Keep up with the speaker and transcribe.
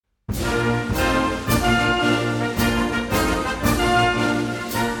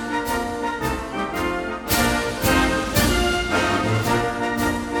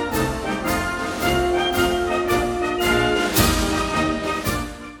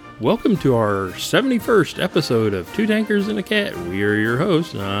Welcome to our 71st episode of Two Tankers and a Cat. We are your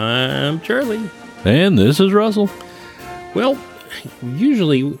hosts. I'm Charlie. And this is Russell. Well,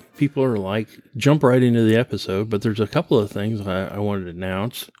 usually people are like, jump right into the episode, but there's a couple of things I wanted to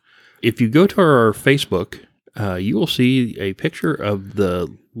announce. If you go to our Facebook, you will see a picture of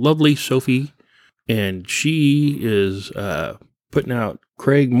the lovely Sophie, and she is putting out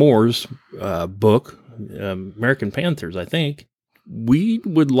Craig Moore's book, American Panthers, I think. We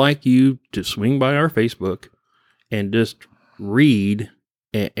would like you to swing by our Facebook and just read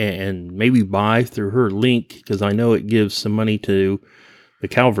and maybe buy through her link, because I know it gives some money to the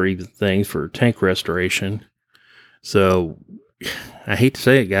Calvary things for tank restoration. So I hate to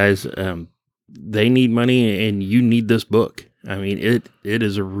say it, guys. They need money and you need this book. I mean, it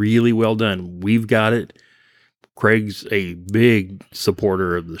is really well done. We've got it. Craig's a big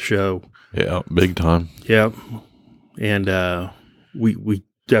supporter of the show. Yeah, big time. Yep. And we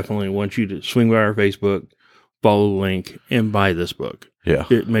definitely want you to swing by our Facebook, follow the link, and buy this book. Yeah.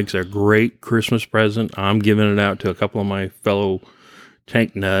 It makes a great Christmas present. I'm giving it out to a couple of my fellow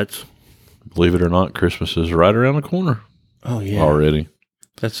tank nuts. Believe it or not, Christmas is right around the corner. Oh, yeah. Already.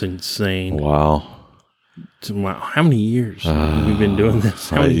 That's insane. Wow. Wow. How many years have we been doing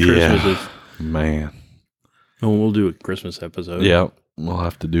this? How many Christmases? Man. Oh, we'll do a Christmas episode. Yeah, we'll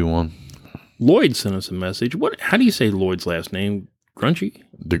have to do one. Lloyd sent us a message. How do you say Lloyd's last name? Grunchy?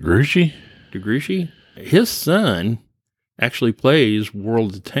 DeGruchy? His son actually plays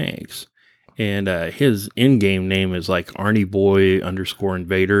World of Tanks, and his in-game name is like Arnie Boy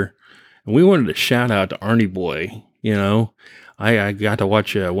 _Invader. And we wanted to shout out to Arnie Boy. You know, I got to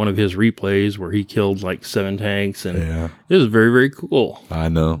watch one of his replays where he killed like 7 tanks, and it was very, very cool. I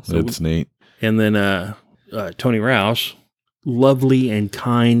know. So it's neat. And then Tony Rouse, lovely and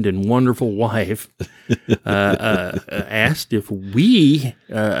kind and wonderful wife, asked if we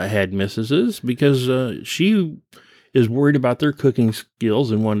had missuses, because she is worried about their cooking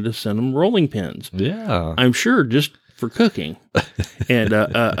skills and wanted to send them rolling pins. Yeah. I'm sure just for cooking. And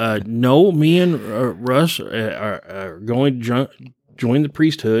no, me and Russ are going to join the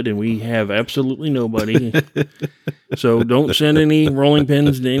priesthood, and we have absolutely nobody. So don't send any rolling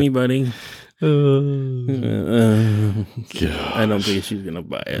pins to anybody. I don't think she's going to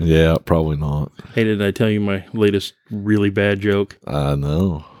buy it. Yeah, probably not. Hey, did I tell you my latest really bad joke? I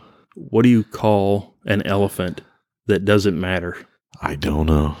know. What do you call an elephant that doesn't matter? I don't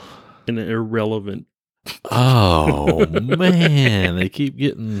know. An irrelevant. Oh, man. They keep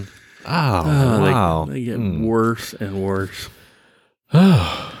getting... wow. They get worse and worse.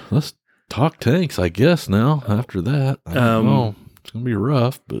 Let's talk tanks, I guess, now, after that. I don't know. It's going to be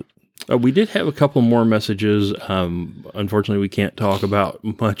rough, but... We did have a couple more messages. Unfortunately, we can't talk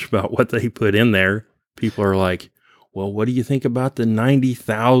much about what they put in there. People are like, well, what do you think about the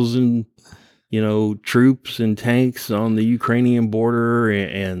 90,000, troops and tanks on the Ukrainian border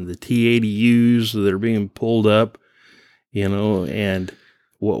and the T-80Us that are being pulled up, and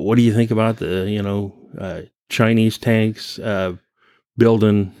what do you think about the, Chinese tanks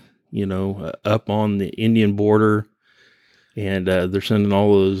building, up on the Indian border? And they're sending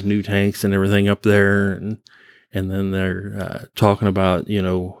all those new tanks and everything up there. And then they're talking about,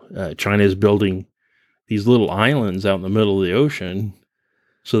 China is building these little islands out in the middle of the ocean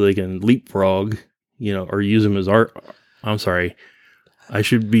so they can leapfrog, or use them as art. I'm sorry. I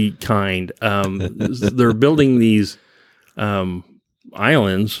should be kind. They're building these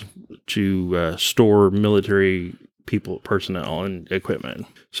islands to store military personnel and equipment.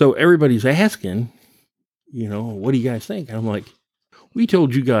 So everybody's asking, what do you guys think? And I'm like, we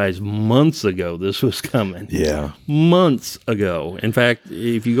told you guys months ago this was coming. Yeah. Months ago. In fact,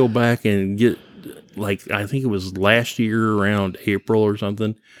 if you go back and get, I think it was last year around April or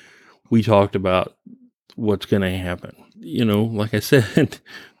something, we talked about what's going to happen. Like I said,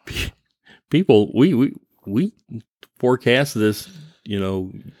 people, we forecast this,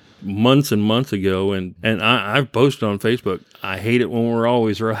 months and months ago, and I've posted on Facebook, I hate it when we're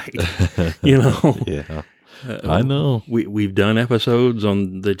always right. Yeah. I know. We've done episodes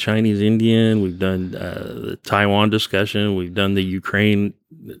on the Chinese Indian. We've done the Taiwan discussion. We've done the Ukraine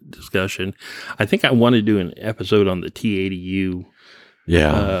discussion. I think I want to do an episode on the T-80U.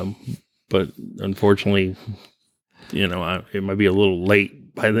 Yeah. But unfortunately, it might be a little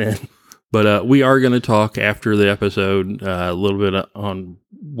late by then. But we are going to talk after the episode a little bit on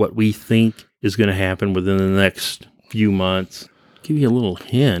what we think is going to happen within the next few months. Give you a little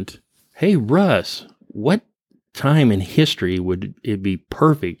hint. Hey, Russ, what time in history would it be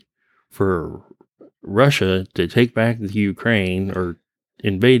perfect for Russia to take back the Ukraine or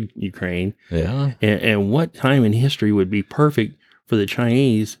invade Ukraine? Yeah. And what time in history would be perfect for the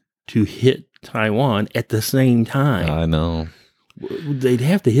Chinese to hit Taiwan at the same time. I know. They'd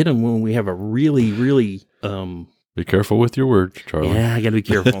have to hit them when we have a really, really... Be careful with your words, Charlie. Yeah, I got to be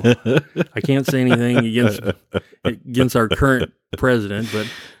careful. I can't say anything against our current president, but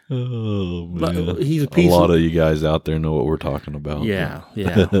oh man, he's a lot of you guys out there know what we're talking about. Yeah.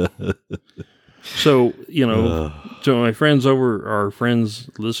 So so my friends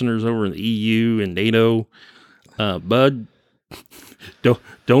listeners over in the EU and NATO, Bud,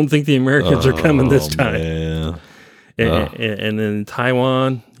 don't think the Americans are coming this time. Man. And then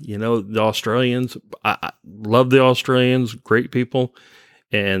Taiwan, the Australians, I love the Australians, great people,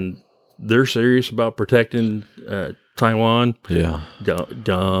 and they're serious about protecting Taiwan. Yeah.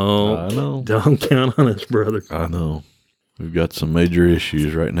 Don't count on us, brother. I know. We've got some major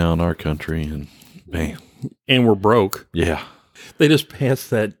issues right now in our country, and man. And we're broke. Yeah. They just passed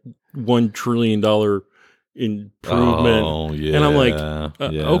that $1 trillion improvement. Oh, yeah. And I'm like,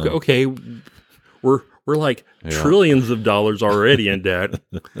 okay, we're like trillions of dollars already in debt.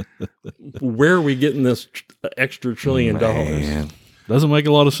 Where are we getting this extra $1 trillion? Doesn't make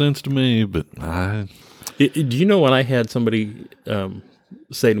a lot of sense to me, but do you know what I had somebody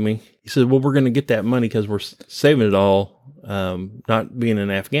say to me? He said, well, we're going to get that money because we're saving it all, not being in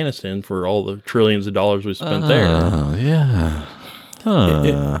Afghanistan for all the trillions of dollars we spent there. Yeah.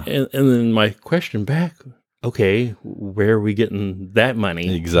 And then my question back, okay, where are we getting that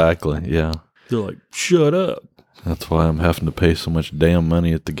money? Exactly, yeah. They're like, shut up. That's why I'm having to pay so much damn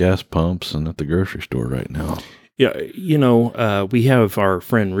money at the gas pumps and at the grocery store right now. Yeah, we have our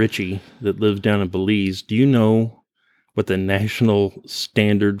friend Richie that lives down in Belize. Do you know what the national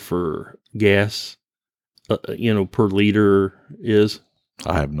standard for gas, per liter is?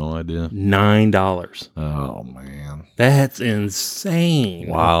 I have no idea. $9. Oh, man. That's insane.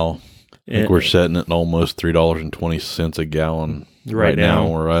 Wow. I think we're setting it at almost $3.20 a gallon right now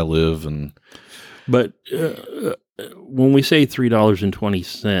where I live. But when we say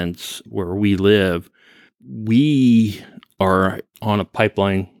 $3.20 where we live, we are on a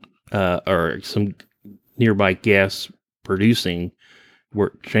pipeline or some nearby gas producing where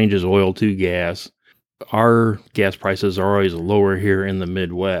it changes oil to gas. Our gas prices are always lower here in the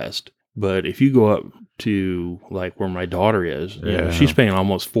Midwest. But if you go up to like where my daughter is, she's paying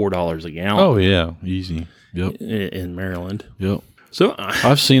almost $4 a gallon. Oh, yeah. Easy. Yep. In Maryland. Yep. So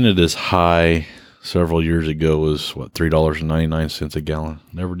I've seen it as high several years ago as $3.99 a gallon.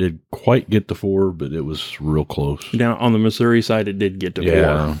 Never did quite get to $4, but it was real close. Down on the Missouri side, it did get to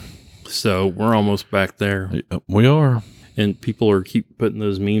 $4. So we're almost back there. We are. And people keep putting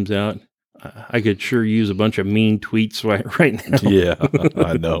those memes out. I could sure use a bunch of mean tweets right now. Yeah,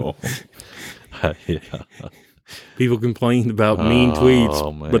 I know. Yeah. People complained about mean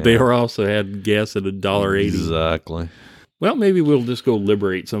tweets, but they also had gas at $1.80. Exactly. Well, maybe we'll just go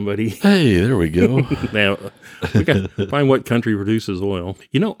liberate somebody. Hey, there we go. Now, we got to find what country produces oil.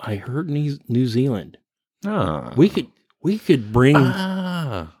 I heard New Zealand. We could bring.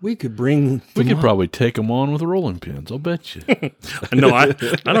 We could probably take them on with rolling pins. I'll bet you. No, I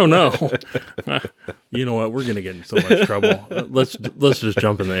don't know. You know what? We're going to get in so much trouble. Let's just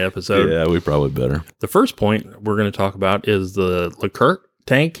jump in the episode. Yeah, we probably better. The first point we're going to talk about is the Leclerc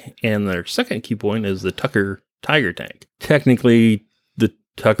tank, and their second key point is the Tucker Tiger tank. Technically, the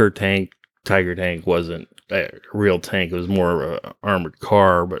Tucker Tiger tank wasn't a real tank. It was more of an armored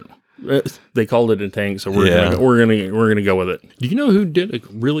car, but they called it a tank, so we're gonna go with it. Do you know who did a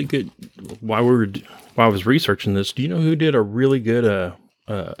really good? While I was researching this, do you know who did a really good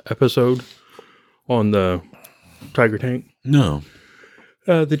episode on the Tiger tank? No,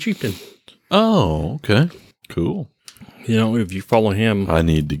 the Chieftain. Oh, okay, cool. If you follow him, I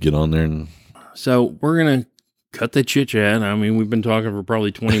need to get on there and. So we're gonna cut the chit chat. I mean, we've been talking for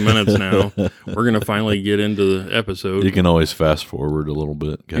probably 20 minutes now. We're going to finally get into the episode. You can always fast forward a little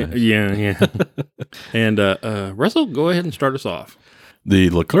bit, guys. Yeah. And Russell, go ahead and start us off. The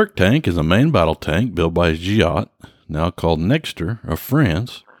Leclerc tank is a main battle tank built by Giat, now called Nexter of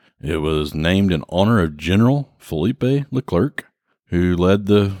France. It was named in honor of General Philippe Leclerc, who led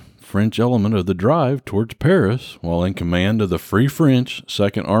the French element of the drive towards Paris while in command of the Free French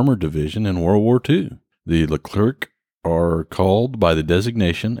 2nd Armored Division in World War II. The Leclerc are called by the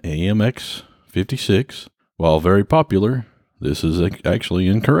designation AMX 56. While very popular, this is actually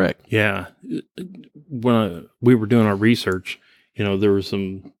incorrect. Yeah. When we were doing our research, there was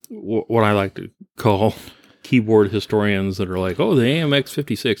some, what I like to call keyboard historians that are like, oh, the AMX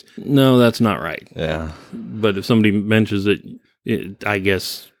 56. No, that's not right. Yeah. But if somebody mentions it, I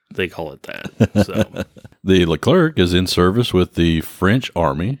guess they call it that. So. The Leclerc is in service with the French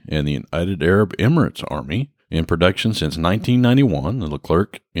Army and the United Arab Emirates Army In production since 1991, the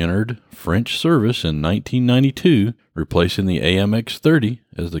Leclerc entered French service in 1992, replacing the AMX-30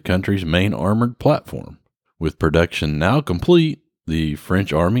 as the country's main armored platform. With production now complete, the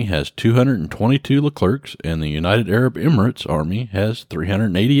French Army has 222 Leclercs, and the United Arab Emirates Army has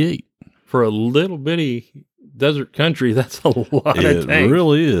 388. For a little bitty desert country, that's a lot of tanks. It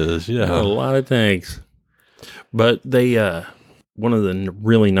really is, yeah. A lot of tanks. But they, one of the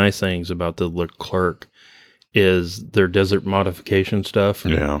really nice things about the Leclerc is their desert modification stuff.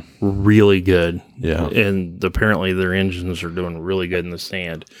 Yeah. Really good. Yeah. And apparently their engines are doing really good in the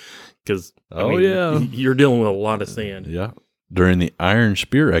sand. Because, yeah. You're dealing with a lot of sand. Yeah. During the Iron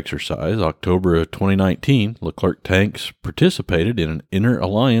Spear exercise, October of 2019, Leclerc tanks participated in an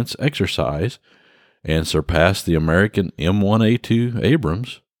inter-alliance exercise and surpassed the American M1A2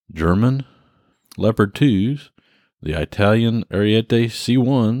 Abrams, German Leopard 2s, the Italian Ariete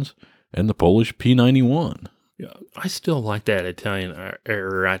C1s, and the Polish P91. Yeah, I still like that Italian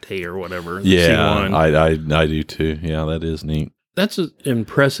Ariete or whatever. Yeah, C1. I do too. Yeah, that is neat. That's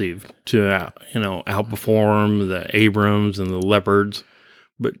impressive to outperform the Abrams and the Leopards.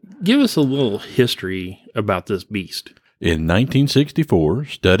 But give us a little history about this beast. In 1964,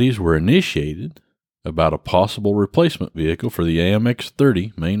 studies were initiated about a possible replacement vehicle for the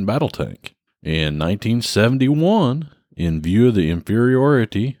AMX-30 main battle tank. In 1971, in view of the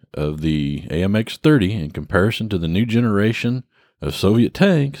inferiority of the AMX-30 in comparison to the new generation of Soviet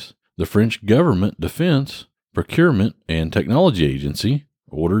tanks, the French government defense, procurement, and technology agency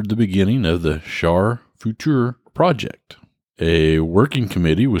ordered the beginning of the Char Futur project. A working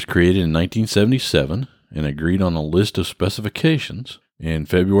committee was created in 1977 and agreed on a list of specifications. In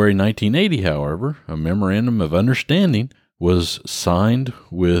February 1980, however, a memorandum of understanding was signed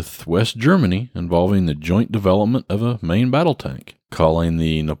with West Germany involving the joint development of a main battle tank, calling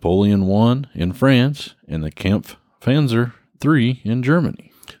the Napoleon I in France and the Kampfpanzer III in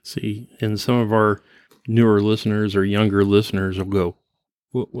Germany. See, and some of our newer listeners or younger listeners will go,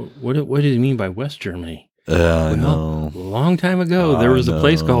 what do you mean by West Germany? I know. A long time ago, there was a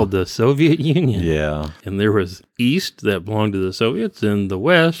place called the Soviet Union. Yeah. And there was East that belonged to the Soviets and the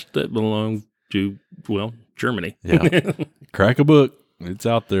West that belonged to, Germany. Yeah. Crack a book. It's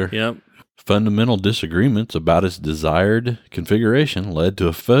out there. Yep. Fundamental disagreements about its desired configuration led to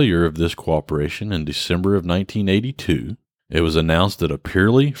a failure of this cooperation in December of 1982. It was announced that a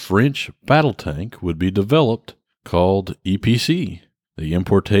purely French battle tank would be developed called EPC. The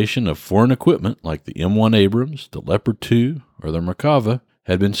importation of foreign equipment like the M1 Abrams, the Leopard 2, or the Merkava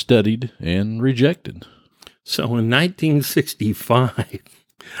had been studied and rejected. So in 1965,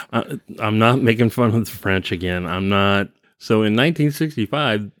 I'm not making fun of the French again. I'm not. So in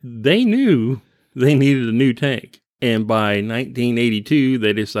 1965, they knew they needed a new tank. And by 1982,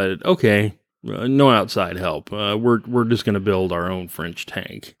 they decided, okay, no outside help. We're just going to build our own French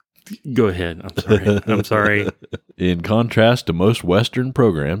tank. Go ahead. I'm sorry. In contrast to most Western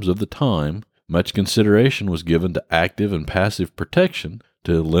programs of the time, much consideration was given to active and passive protection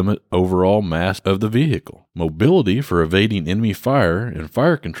to limit overall mass of the vehicle. Mobility for evading enemy fire and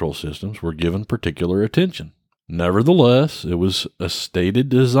fire control systems were given particular attention. Nevertheless, it was a stated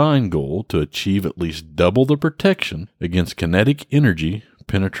design goal to achieve at least double the protection against kinetic energy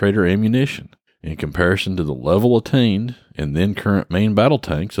penetrator ammunition in comparison to the level attained in then current main battle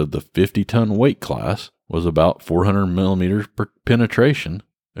tanks of the 50-ton weight class was about 400 millimeters per penetration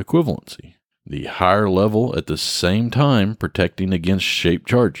equivalency. The higher level at the same time protecting against shaped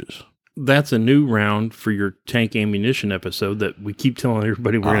charges. That's a new round for your tank ammunition episode that we keep telling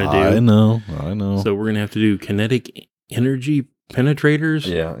everybody we're going to do. I know. So we're going to have to do kinetic energy penetrators.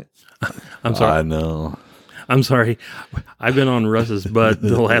 Yeah. I'm sorry. I know. I'm sorry. I've been on Russ's butt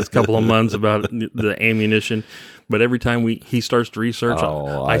the last couple of months about the ammunition, but every time he starts to research,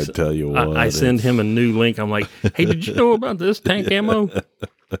 I tell you what, I send him a new link. I'm like, hey, did you know about this tank ammo?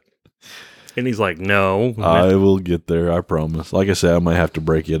 And he's like, no. I will get there, I promise. Like I said, I might have to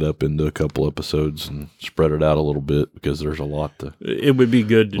break it up into a couple episodes and spread it out a little bit because there's a lot to. It would be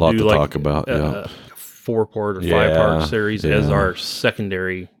good to do to like talk about. A 4-part or 5-part series as our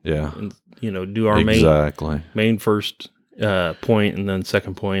secondary. Yeah. And, do our main first point, and then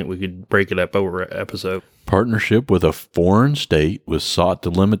second point, we could break it up over an episode. Partnership with a foreign state was sought to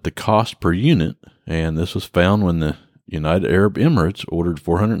limit the cost per unit, and this was found when the United Arab Emirates ordered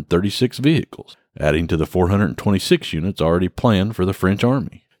 436 vehicles, adding to the 426 units already planned for the French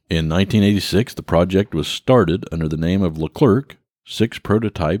Army. In 1986, the project was started under the name of Leclerc, 6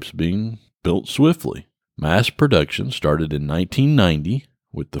 prototypes being built swiftly. Mass production started in 1990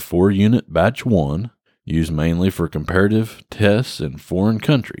 with the 4-unit Batch 1, used mainly for comparative tests in foreign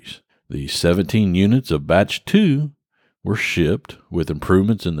countries. The 17 units of Batch 2 were shipped with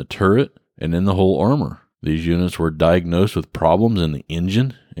improvements in the turret and in the whole armor. These units were diagnosed with problems in the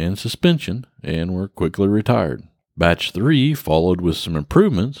engine and suspension and were quickly retired. Batch 3 followed with some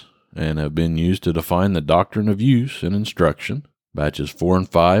improvements and have been used to define the doctrine of use and instruction. Batches 4 and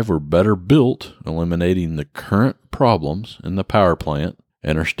 5 were better built, eliminating the current problems in the power plant,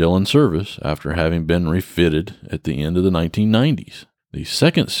 and are still in service after having been refitted at the end of the 1990s. The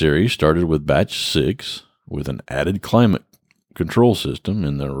second series started with Batch 6 with an added climate control system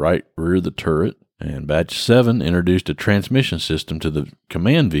in the right rear of the turret, and Batch 7 introduced a transmission system to the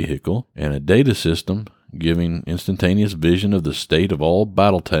command vehicle and a data system giving instantaneous vision of the state of all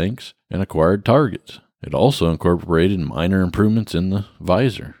battle tanks and acquired targets. It also incorporated minor improvements in the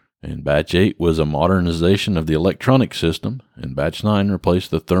visor. And Batch 8 was a modernization of the electronic system, and Batch 9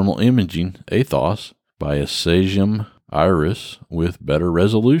 replaced the thermal imaging ethos by a cesium iris with better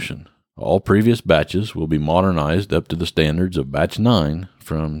resolution. All previous batches will be modernized up to the standards of Batch 9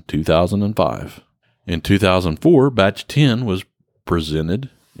 from 2005. In 2004, Batch 10 was presented,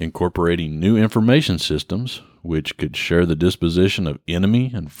 incorporating new information systems which could share the disposition of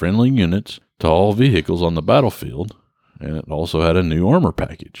enemy and friendly units to all vehicles on the battlefield, and it also had a new armor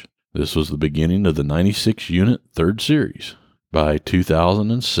package. This was the beginning of the 96-unit third series. By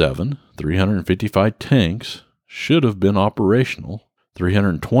 2007, 355 tanks should have been operational,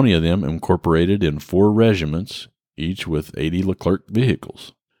 320 of them incorporated in 4 regiments, each with 80 Leclerc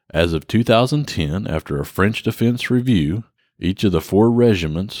vehicles. As of 2010, after a French defense review, each of the 4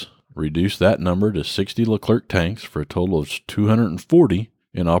 regiments reduced that number to 60 Leclerc tanks for a total of 240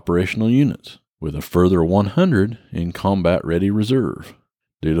 in operational units, with a further 100 in combat-ready reserve.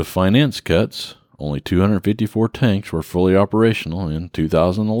 Due to finance cuts, only 254 tanks were fully operational in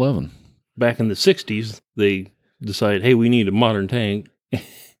 2011. Back in the 60s, they decided, hey, we need a modern tank.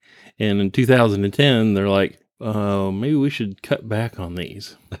 And in 2010, they're like, maybe we should cut back on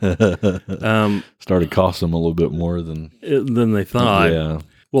these. Started costing them a little bit more than they thought. Yeah.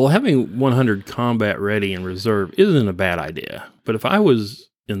 Well, having 100 combat ready in reserve isn't a bad idea. But if I was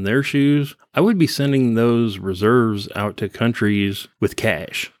in their shoes, I would be sending those reserves out to countries with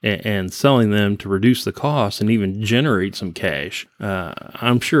cash and selling them to reduce the cost and even generate some cash.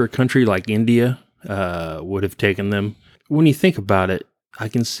 I'm sure a country like India would have taken them. When you think about it, I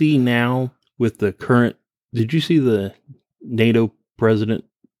can see now with the current, did you see the NATO president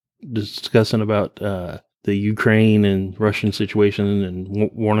discussing about the Ukraine and Russian situation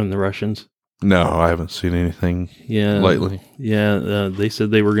and warning the Russians? No, I haven't seen anything lately. Yeah, they said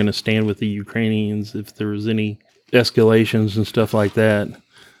they were going to stand with the Ukrainians if there was any escalations and stuff like that.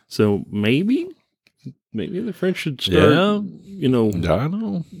 So maybe the French should start, I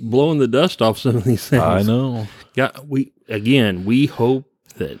know, blowing the dust off some of these things. I know. Yeah, we hope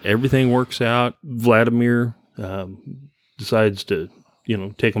that everything works out. Vladimir decides to,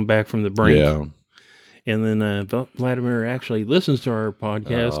 take them back from the brink. Yeah. And then Vladimir actually listens to our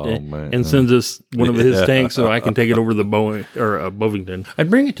podcast and sends us one of his tanks so I can take it over the Bovington.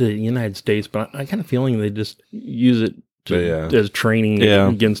 I'd bring it to the United States, but I kind of feeling they just use it as training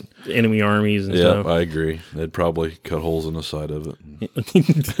against enemy armies and stuff. Yeah, I agree. They'd probably cut holes in the side of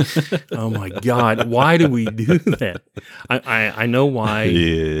it. Oh my God! Why do we do that? I know why.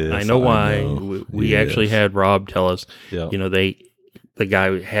 Yes, I know why. We actually had Rob tell us. Yeah. The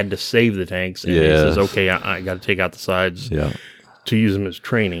guy had to save the tanks, and he says, "Okay, I got to take out the sides to use them as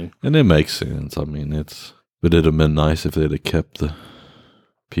training." And it makes sense. I mean, but it'd have been nice if they'd have kept the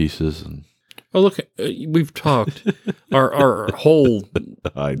pieces. And look, we've talked. our whole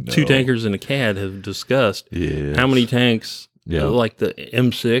 2 tankers and a CAD have discussed how many tanks, like the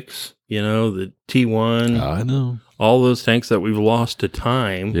M6, the T1. I know all those tanks that we've lost to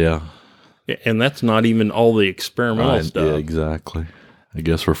time. Yeah, and that's not even all the experimental stuff. Yeah, exactly. I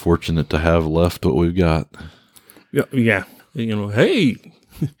guess we're fortunate to have left what we've got. Yeah. Hey,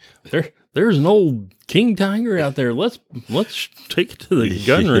 there's an old King Tiger out there. Let's take it to the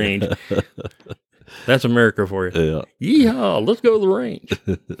gun range. That's America for you. Yeah. Yeehaw, let's go to the range.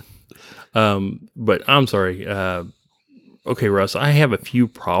 But I'm sorry. Okay, Russ, I have a few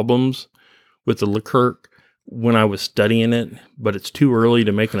problems with the Leclerc when I was studying it, but it's too early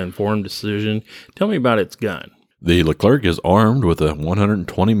to make an informed decision. Tell me about its gun. The Leclerc is armed with a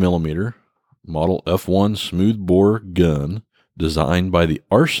 120 millimeter Model F1 smoothbore gun designed by the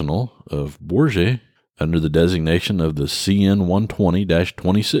Arsenal of Bourget under the designation of the CN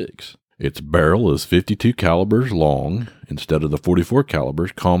 120-26. Its barrel is 52 calibers long instead of the 44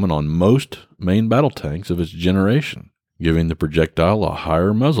 calibers common on most main battle tanks of its generation, giving the projectile a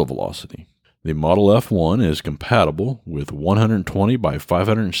higher muzzle velocity. The Model F1 is compatible with 120 by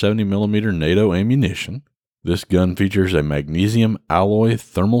 570 millimeter NATO ammunition. This gun features a magnesium alloy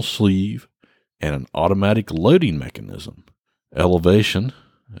thermal sleeve and an automatic loading mechanism. Elevation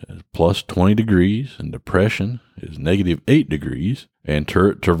is plus 20 degrees, and depression is negative 8 degrees, and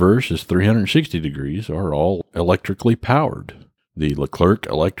turret traverse is 360 degrees, are all electrically powered. The Leclerc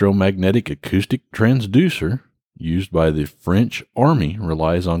electromagnetic acoustic transducer used by the French Army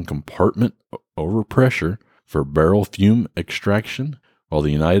relies on compartment overpressure for barrel fume extraction, while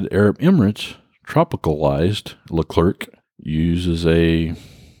the United Arab Emirates tropicalized Leclerc uses a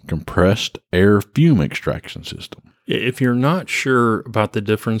compressed air fume extraction system. If you're not sure about the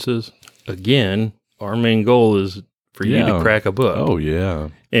differences, again, our main goal is for you to crack a book. Oh, yeah.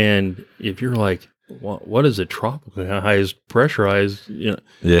 And if you're like, what is a tropicalized, pressurized? Do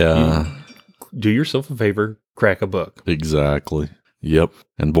yourself a favor, crack a book. Exactly. Yep.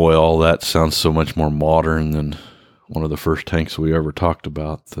 And boy, all that sounds so much more modern than one of the first tanks we ever talked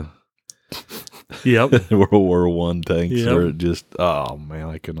about. The World War I tanks. Yep. Are just, oh man,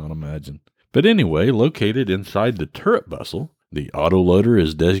 I cannot imagine. But anyway, located inside the turret bustle, the autoloader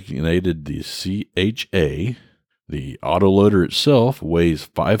is designated the CHA. The autoloader itself weighs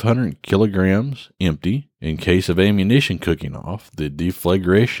 500 kilograms empty. In case of ammunition cooking off, the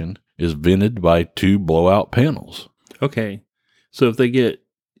deflagration is vented by 2 blowout panels. Okay. So if they get,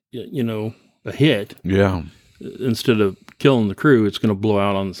 a hit, instead of killing the crew, it's going to blow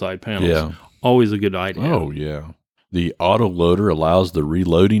out on the side panels. Yeah. Always a good idea. Oh, yeah. The autoloader allows the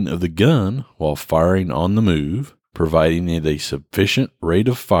reloading of the gun while firing on the move, providing it a sufficient rate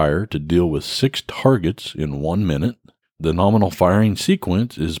of fire to deal with 6 targets in 1 minute. The nominal firing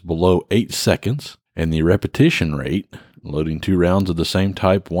sequence is below 8 seconds, and the repetition rate, loading 2 rounds of the same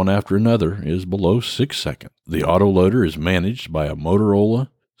type one after another, is below 6 seconds. The autoloader is managed by a Motorola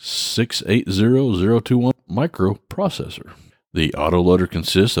 680021 microprocessor. The autoloader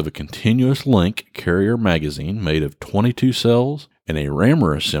consists of a continuous link carrier magazine made of 22 cells and a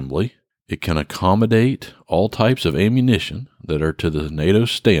rammer assembly. It can accommodate all types of ammunition that are to the NATO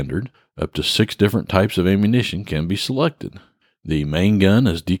standard. Up to 6 different types of ammunition can be selected. The main gun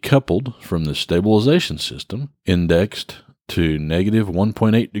is decoupled from the stabilization system, indexed to negative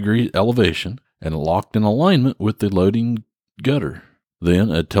 1.8 degree elevation, and locked in alignment with the loading gutter.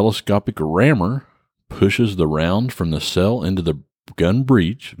 Then a telescopic rammer pushes the round from the cell into the gun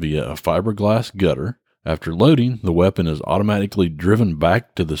breech via a fiberglass gutter. After loading, the weapon is automatically driven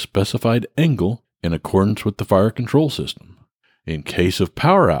back to the specified angle in accordance with the fire control system. In case of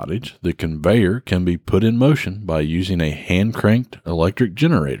power outage, the conveyor can be put in motion by using a hand-cranked electric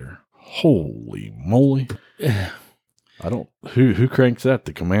generator. Holy moly. Who cranks that?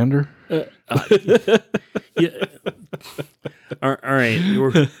 The commander? Yeah. All right.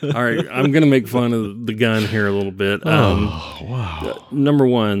 All right. I'm going to make fun of the gun here a little bit. Wow. Number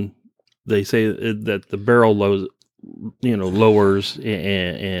one, they say that the barrel lowers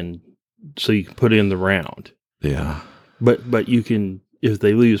and so you can put in the round. Yeah. But you can, if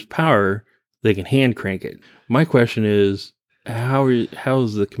they lose power, they can hand crank it. My question is, how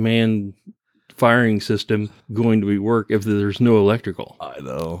is the command firing system going to work if there's no electrical? I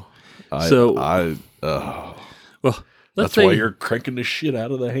know. Well, that's why you're cranking the shit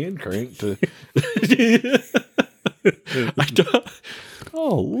out of the hand crank to.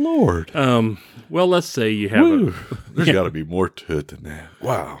 Oh Lord. Well, let's say you have there's got to be more to it than that.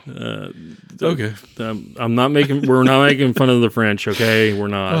 Wow. Okay. We're not making fun of the French, okay? We're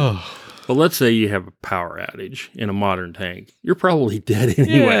not. Oh. But let's say you have a power outage in a modern tank. You're probably dead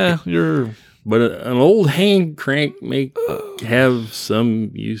anyway. Yeah, But an old hand crank may have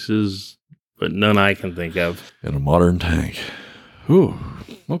some uses, but none I can think of. In a modern tank. Ooh.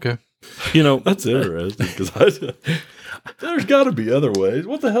 Okay. That's interesting because there's got to be other ways.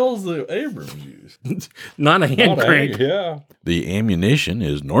 What the hell is the Abrams use? Not a hand crank. Yeah. The ammunition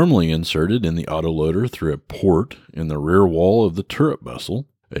is normally inserted in the autoloader through a port in the rear wall of the turret bustle.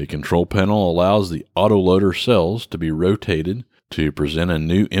 A control panel allows the autoloader cells to be rotated to present a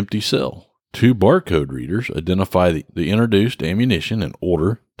new empty cell. 2 barcode readers identify the introduced ammunition in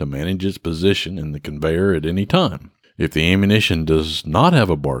order to manage its position in the conveyor at any time. If the ammunition does not have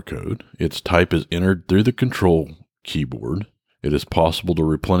a barcode, its type is entered through the control keyboard. It is possible to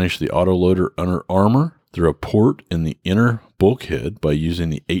replenish the autoloader under armor through a port in the inner bulkhead by using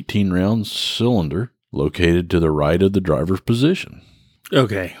the 18-round cylinder located to the right of the driver's position.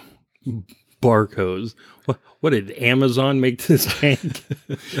 Okay. Barcodes. What did Amazon make this tank?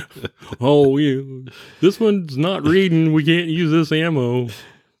 This one's not reading. We can't use this ammo.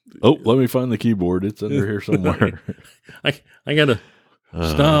 Oh, let me find the keyboard. It's under here somewhere. I gotta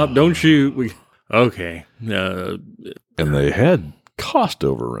Stop! Don't shoot. Okay. And they had cost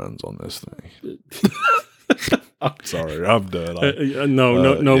overruns on this thing. I'm sorry, I'm done. No,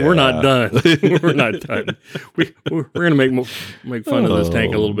 we're not done. We're not done. We're going to make fun of this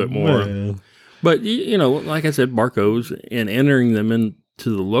tank a little bit more. Man. But, like I said, barcodes and entering them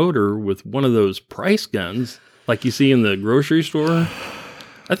into the loader with one of those price guns like you see in the grocery store.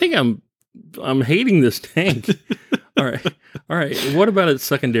 I think I'm hating this tank. All right. What about its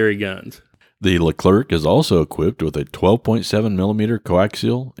secondary guns? The Leclerc is also equipped with a 12.7 millimeter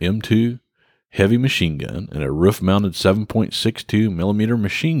coaxial M2 heavy machine gun and a roof-mounted 7.62 millimeter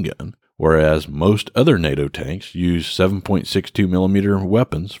machine gun, whereas most other NATO tanks use 7.62 millimeter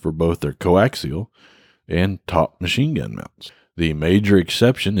weapons for both their coaxial and top machine gun mounts. The major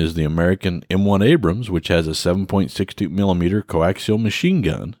exception is the American M1 Abrams, which has a 7.62 millimeter coaxial machine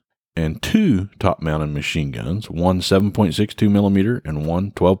gun and two top-mounted machine guns, one 7.62 millimeter and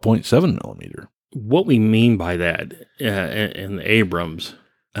one 12.7 millimeter. What we mean by that in the Abrams,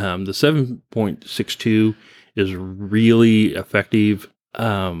 the 7.62 is really effective.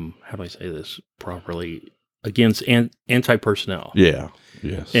 How do I say this properly? Against anti-personnel. Yeah.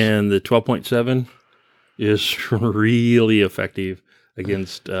 Yes. And the 12.7 is really effective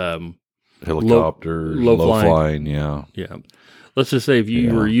against helicopters, low flying. Yeah. Yeah. Let's just say if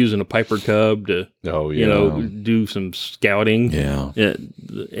you were using a Piper Cub to, do some scouting, the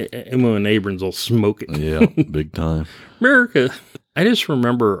M1 Abrams will smoke it. Yeah, big time. America. I just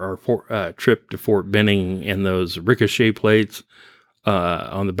remember our trip to Fort Benning and those ricochet plates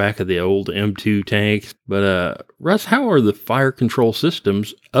on the back of the old M2 tanks. But Russ, how are the fire control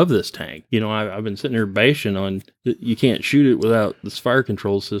systems of this tank? I've been sitting here bashing on you can't shoot it without this fire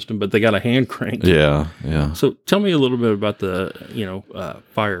control system, but they got a hand crank. Yeah. So tell me a little bit about the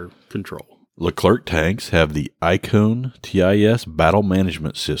fire control. Leclerc tanks have the Icon TIS battle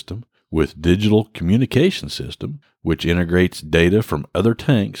management system with digital communication system, which integrates data from other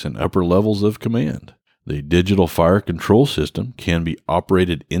tanks and upper levels of command. The digital fire control system can be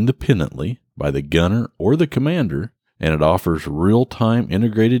operated independently by the gunner or the commander, and it offers real-time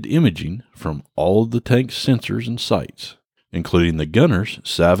integrated imaging from all of the tank's sensors and sights, including the gunner's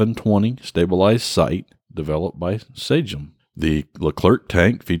Savin 20 stabilized sight developed by Sagem. The Leclerc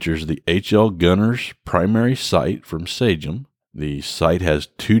tank features the HL gunner's primary sight from Sagem. The sight has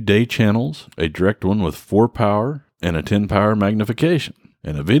 2 day channels, a direct one with 4 power and a 10 power magnification,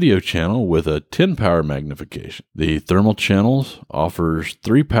 and a video channel with a 10 power magnification. The thermal channels offers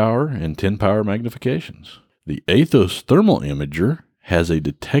 3 power and 10 power magnifications. The Athos thermal imager has a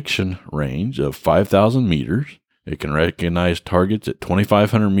detection range of 5,000 meters. It can recognize targets at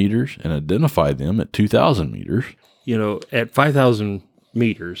 2,500 meters and identify them at 2,000 meters. At 5,000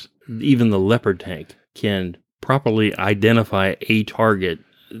 meters, even the Leopard tank can properly identify a target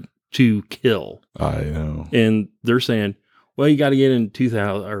to kill. I know. And they're saying, well, you got to get in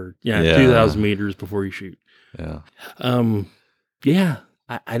 2,000 meters before you shoot. Yeah.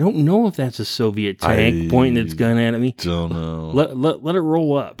 I don't know if that's a Soviet tank pointing its gun at me. Don't know. Let it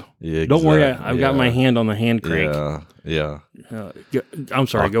roll up. Yeah, don't worry, I've got my hand on the hand crank. Yeah. I'm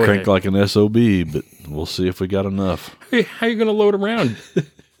sorry, I'll go crank ahead. like an SOB, but we'll see if we got enough. Hey, how you going to load around?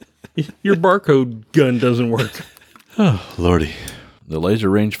 Your barcode gun doesn't work. Oh, Lordy. The laser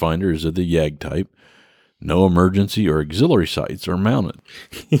rangefinder is of the YAG type. No emergency or auxiliary sights are mounted.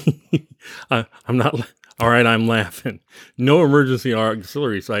 I'm not... All right, I'm laughing. No emergency or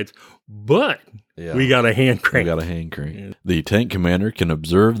auxiliary sights, but we got a hand crank. Yeah. The tank commander can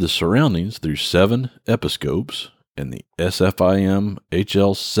observe the surroundings through 7 episcopes and the SFIM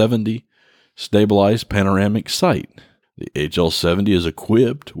HL70 stabilized panoramic sight. The HL70 is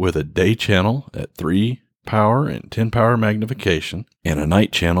equipped with a day channel at 3 power and 10 power magnification and a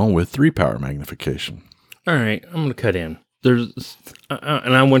night channel with 3 power magnification. All right, I'm going to cut in.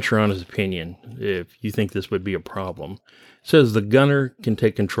 And I want your honest opinion if you think this would be a problem. It says the gunner can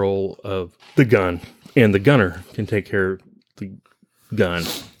take control of the gun, and the gunner can take care of the gun.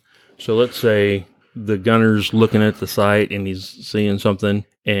 So let's say the gunner's looking at the sight and he's seeing something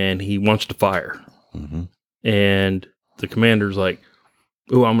and he wants to fire. Mm-hmm. And the commander's like,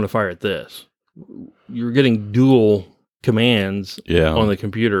 oh, I'm going to fire at this. You're getting dual commands on the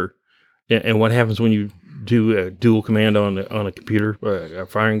computer. And what happens when you do a dual command on a computer, a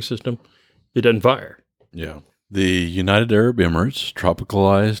firing system? It doesn't fire. Yeah. The United Arab Emirates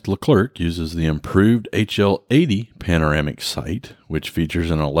tropicalized Leclerc uses the improved HL80 panoramic sight, which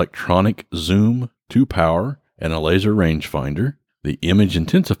features an electronic zoom 2 power and a laser rangefinder. The image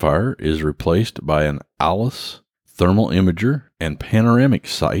intensifier is replaced by an Alice thermal imager and panoramic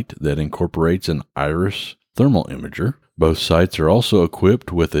sight that incorporates an iris thermal imager. Both sights are also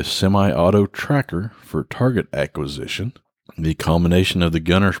equipped with a semi-auto tracker for target acquisition. The combination of the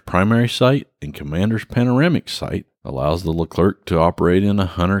gunner's primary sight and commander's panoramic sight allows the Leclerc to operate in a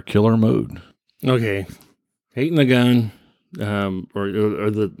hunter-killer mode. Okay. Hating the gun, or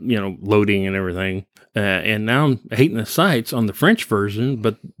the, loading and everything. And now I'm hating the sights on the French version,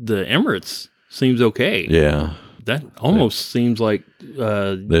 but the Emirates seems okay. Yeah. That almost seems like...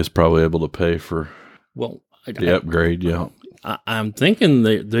 they was probably able to pay for the upgrade, yeah. I'm thinking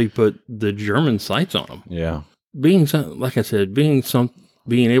they put the German sights on them. Yeah. Like I said, being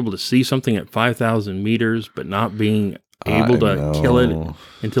able to see something at 5,000 meters, but not being able to kill it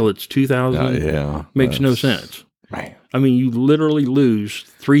until it's 2,000 makes no sense. Man. I mean, you literally lose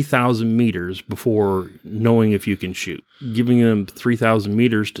 3,000 meters before knowing if you can shoot. Giving them 3,000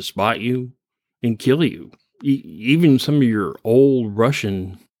 meters to spot you and kill you. Even some of your old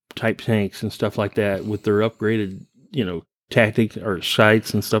Russian type tanks and stuff like that with their upgraded, tactics or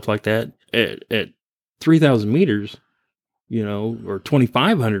sights and stuff like that at 3,000 meters, or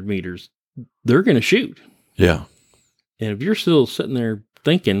 2,500 meters, they're going to shoot. Yeah. And if you're still sitting there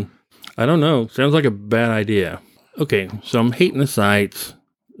thinking, I don't know, sounds like a bad idea. Okay, so I'm hating the sights,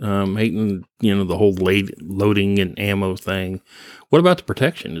 hating, the whole loading and ammo thing. What about the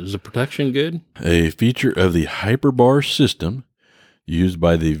protection? Is the protection good? A feature of the Hyperbar system used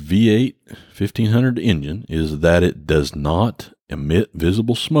by the V8 1500 engine is that it does not emit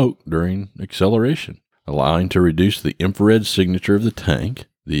visible smoke during acceleration, allowing to reduce the infrared signature of the tank.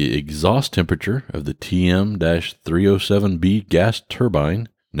 The exhaust temperature of the TM-307B gas turbine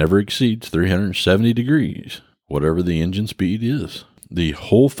never exceeds 370 degrees, whatever the engine speed is. The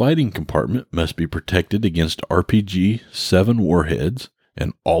whole fighting compartment must be protected against RPG-7 warheads,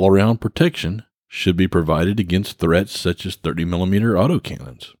 and all-around protection should be provided against threats such as 30mm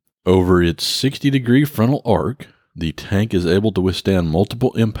autocannons. Over its 60-degree frontal arc, the tank is able to withstand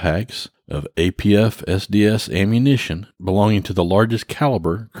multiple impacts of APF SDS ammunition belonging to the largest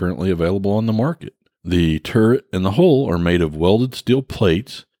caliber currently available on the market. The turret and the hull are made of welded steel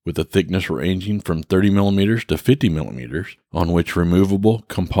plates with a thickness ranging from 30mm to 50mm, on which removable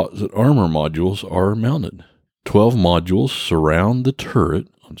composite armor modules are mounted. 12 modules surround the turret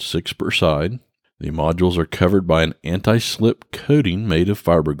on 6 per side. The modules are covered by an anti-slip coating made of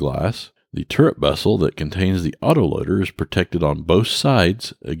fiberglass. The turret vessel that contains the autoloader is protected on both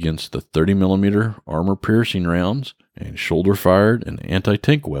sides against the 30mm armor-piercing rounds and shoulder-fired and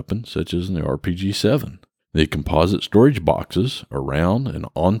anti-tank weapons such as in the RPG-7. The composite storage boxes around and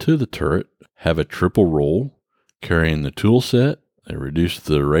onto the turret have a triple roll, carrying the tool set. They reduce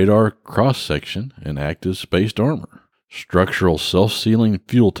the radar cross-section and act as spaced armor. Structural self-sealing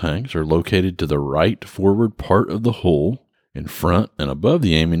fuel tanks are located to the right forward part of the hull, in front and above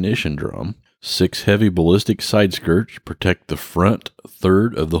the ammunition drum. 6 heavy ballistic side skirts protect the front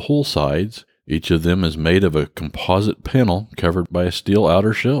third of the hull sides. Each of them is made of a composite panel covered by a steel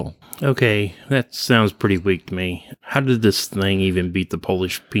outer shell. Okay, that sounds pretty weak to me. How did this thing even beat the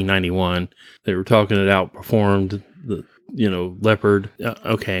Polish P91? They were talking it outperformed the, Leopard.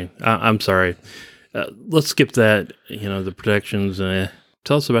 Okay, I'm sorry. Let's skip that, the protections.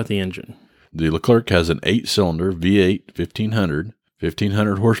 Tell us about the engine. The Leclerc has an 8-cylinder V8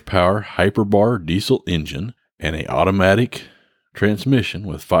 1500 horsepower Hyperbar diesel engine and an automatic transmission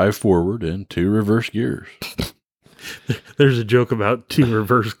with 5 forward and 2 reverse gears. There's a joke about 2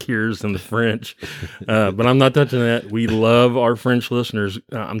 reverse gears in the French, but I'm not touching that. We love our French listeners.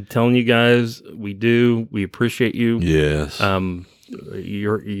 I'm telling you guys, we do. We appreciate you. Yes.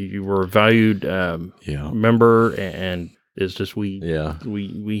 You were a valued member, and it's just we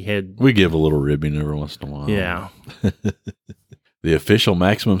give a little ribbing every once in a while. Yeah. The official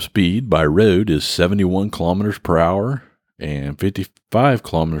maximum speed by road is 71 kilometers per hour and 55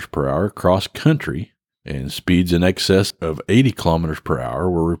 kilometers per hour cross country, and speeds in excess of 80 kilometers per hour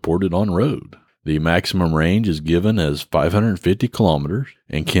were reported on road. The maximum range is given as 550 kilometers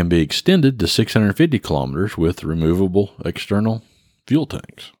and can be extended to 650 kilometers with removable external fuel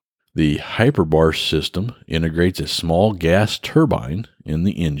tanks. The Hyperbar system integrates a small gas turbine in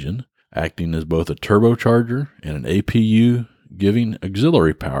the engine, acting as both a turbocharger and an APU, giving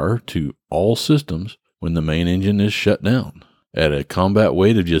auxiliary power to all systems when the main engine is shut down. At a combat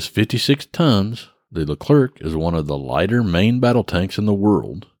weight of just 56 tons, the Leclerc is one of the lighter main battle tanks in the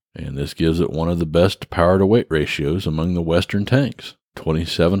world, and this gives it one of the best power-to-weight ratios among the Western tanks,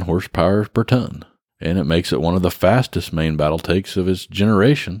 27 horsepower per ton, and it makes it one of the fastest main battle tanks of its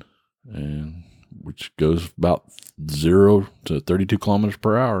generation, and which goes about 0 to 32 kilometers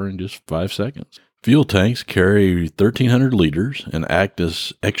per hour in just 5 seconds. Fuel tanks carry 1,300 liters and act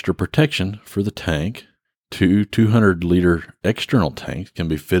as extra protection for the tank. Two 200-liter external tanks can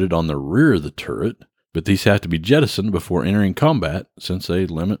be fitted on the rear of the turret, but these have to be jettisoned before entering combat since they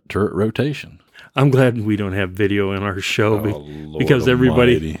limit turret rotation. I'm glad we don't have video in our show Lord because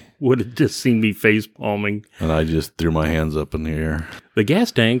everybody almighty. would have just seen me face palming. And I just threw my hands up in the air. The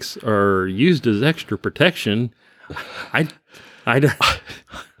gas tanks are used as extra protection. And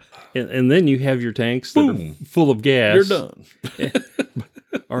then you have your tanks that are full of gas. You're done.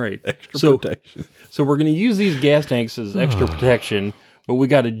 All right. Extra protection. So we're going to use these gas tanks as extra protection, but we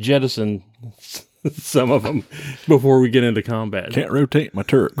got to jettison some of them before we get into combat. Can't rotate my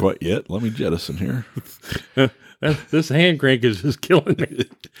turret quite yet. Let me jettison here. This hand crank is just killing me.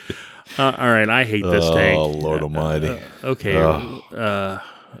 All right, I hate this tank. Oh, Lord almighty. Okay,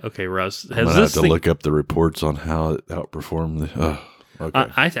 Russ. I'm going to have to look up the reports on how it outperformed the...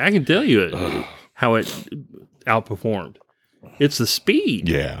 okay. I can tell you how it outperformed. It's the speed.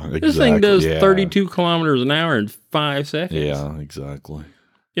 Yeah, exactly. This thing does 32 kilometers an hour in 5 seconds. Yeah, exactly.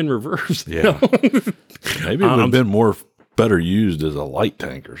 In reverse. Yeah. Maybe it would have been better used as a light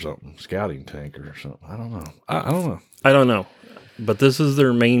tank or something, scouting tank or something. I don't know. I don't know. But this is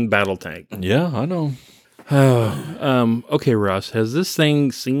their main battle tank. Yeah, I know. Okay, Russ, has this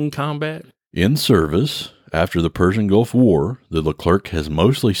thing seen combat? In service, after the Persian Gulf War, the Leclerc has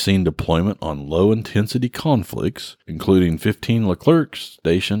mostly seen deployment on low-intensity conflicts, including 15 Leclercs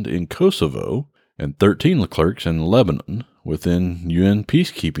stationed in Kosovo and 13 Leclercs in Lebanon within UN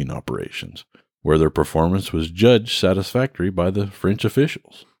peacekeeping operations, where their performance was judged satisfactory by the French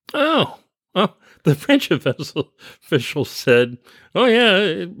officials. Oh, the French officials said, "Oh yeah,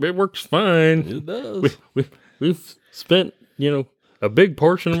 it works fine. It does. We've spent a big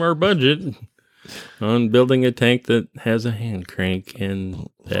portion of our budget on building a tank that has a hand crank and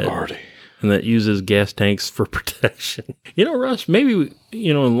that uses gas tanks for protection." Russ, maybe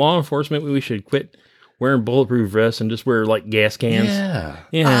in law enforcement we should quit wearing bulletproof vests and just wear like gas cans.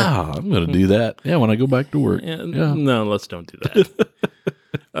 Yeah. I'm going to do that. Yeah, when I go back to work. Yeah. No, let's don't do that.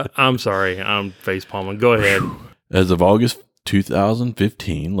 I'm sorry. I'm face palming. Go ahead. As of August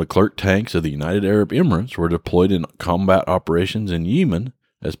 2015, Leclerc tanks of the United Arab Emirates were deployed in combat operations in Yemen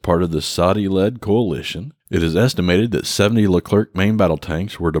as part of the Saudi-led coalition. It is estimated that 70 Leclerc main battle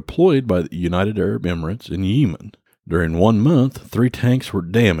tanks were deployed by the United Arab Emirates in Yemen. During 1 month, 3 tanks were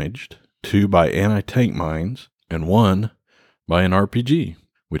damaged, 2 by anti-tank mines, and 1 by an RPG,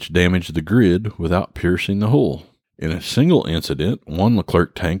 which damaged the grid without piercing the hull. In a single incident, 1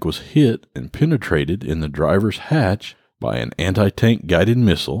 Leclerc tank was hit and penetrated in the driver's hatch by an anti-tank guided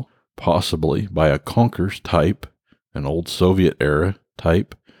missile, possibly by a Konkurs type, an old Soviet-era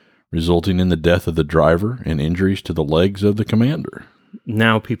type, resulting in the death of the driver and injuries to the legs of the commander.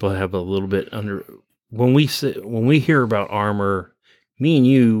 Now people have a little bit when we hear about armor, me and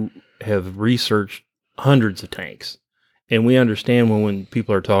you have researched hundreds of tanks, and we understand when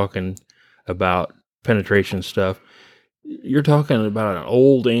people are talking about penetration stuff, you're talking about an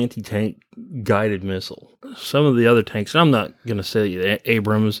old anti-tank guided missile. Some of the other tanks, and I'm not going to say the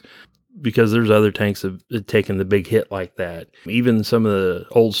Abrams, because there's other tanks that have taken the big hit like that. Even some of the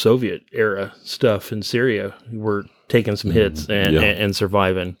old Soviet era stuff in Syria were taking some hits and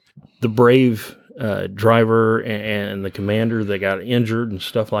surviving. The brave driver and the commander that got injured and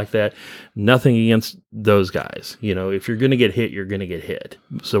stuff like that, nothing against those guys. If you're going to get hit, you're going to get hit.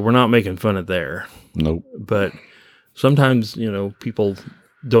 So we're not making fun of there. Nope. But sometimes, people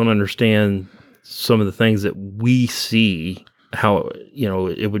don't understand some of the things that we see, how,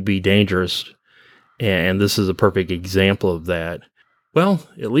 it would be dangerous. And this is a perfect example of that. Well,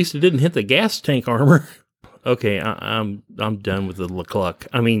 at least it didn't hit the gas tank armor. Okay, I'm done with the Leclerc.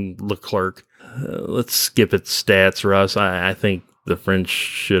 Let's skip its stats, Russ. I think the French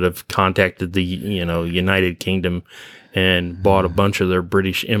should have contacted the United Kingdom and bought a bunch of their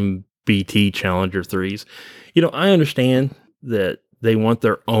British MBT Challenger 3s. I understand that they want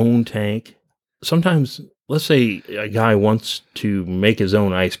their own tank. Sometimes, let's say a guy wants to make his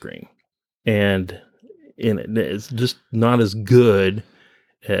own ice cream, and it's just not as good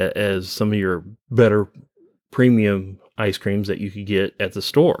as some of your better premium ice creams that you could get at the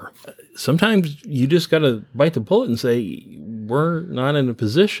store. Sometimes you just got to bite the bullet and say, we're not in a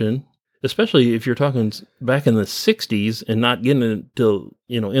position, especially if you're talking back in the 60s and not getting it until,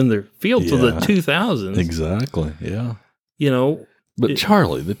 in the field till the 2000s. Exactly. Yeah. But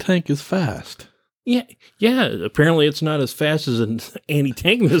Charlie, the tank is fast. Yeah. Apparently it's not as fast as an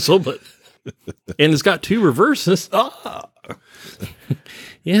anti-tank missile, but, and it's got 2 reverses.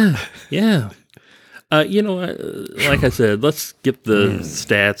 Yeah. Like I said, let's skip the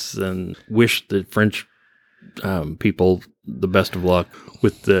stats and wish the French people the best of luck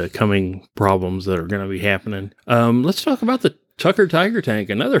with the coming problems that are going to be happening. Let's talk about the Tucker Tiger tank,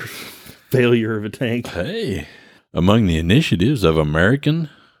 another failure of a tank. Hey, among the initiatives of American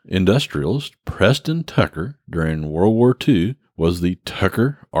industrialist Preston Tucker during World War II was the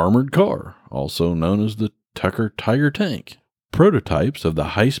Tucker armored car, also known as the Tucker Tiger tank. Prototypes of the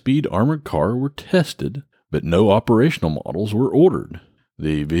high-speed armored car were tested, but no operational models were ordered.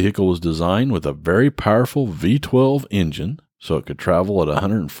 The vehicle was designed with a very powerful V12 engine, so it could travel at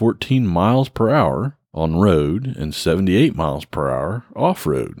 114 miles per hour on road and 78 miles per hour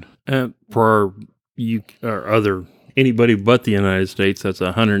off-road. For anybody but the United States, that's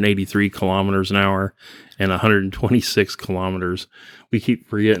 183 kilometers an hour and 126 kilometers. We keep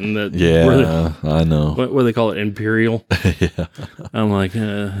forgetting that. Yeah, I know. What do they call it? Imperial? Yeah. I'm like,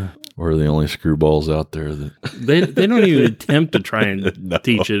 we're the only screwballs out there that they don't even attempt to try and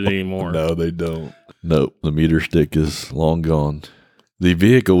teach it anymore. No, they don't. Nope, the meter stick is long gone. The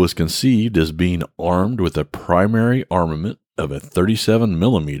vehicle was conceived as being armed with a primary armament of a 37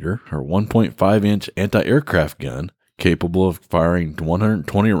 millimeter or 1.5 inch anti-aircraft gun capable of firing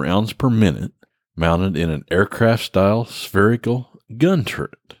 120 rounds per minute, mounted in an aircraft-style spherical gun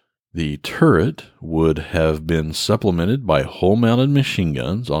turret. The turret would have been supplemented by hull-mounted machine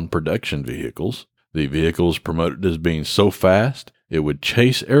guns on production vehicles. The vehicle was promoted as being so fast it would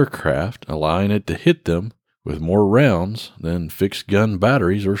chase aircraft, allowing it to hit them with more rounds than fixed-gun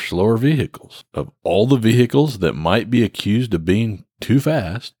batteries or slower vehicles. Of all the vehicles that might be accused of being too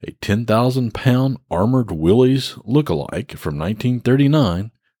fast, a 10,000-pound armored Willys look-alike from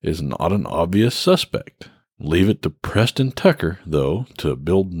 1939 is not an obvious suspect. Leave it to Preston Tucker, though, to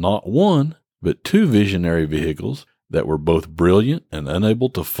build not one, but two visionary vehicles that were both brilliant and unable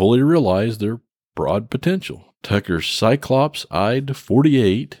to fully realize their broad potential. Tucker's Cyclops-eyed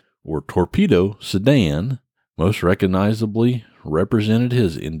 48, or torpedo sedan, most recognizably represented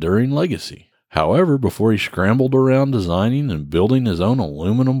his enduring legacy. However, before he scrambled around designing and building his own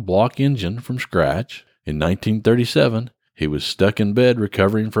aluminum block engine from scratch, in 1937, he was stuck in bed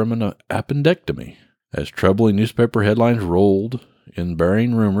recovering from an appendectomy. As troubling newspaper headlines rolled in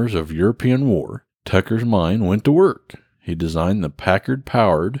bearing rumors of European war, Tucker's mind went to work. He designed the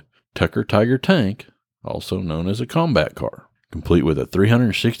Packard-powered Tucker Tiger tank, also known as a combat car, complete with a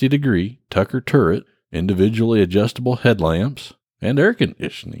 360-degree Tucker turret, individually adjustable headlamps, and air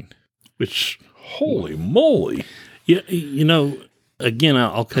conditioning. Which, holy moly. Yeah, again,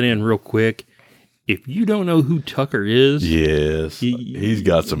 I'll cut in real quick. If you don't know who Tucker is... Yes, he's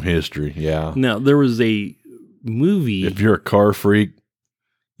got some history, yeah. Now, there was a movie... If you're a car freak,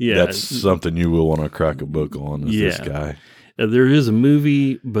 yeah, that's something you will want to crack a book on, is this guy. There is a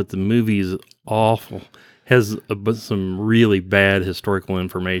movie, but the movie is awful. Has some really bad historical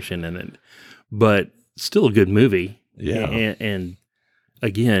information in it. But still a good movie. Yeah. And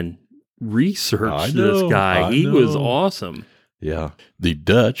again, research this guy. He was awesome. Yeah. The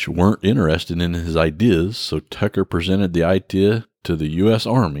Dutch weren't interested in his ideas, so Tucker presented the idea to the U.S.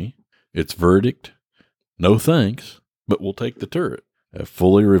 Army. Its verdict, no thanks, but we'll take the turret. A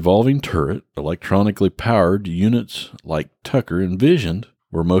fully revolving turret, electronically powered units like Tucker envisioned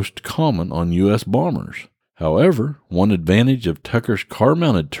were most common on U.S. bombers. However, one advantage of Tucker's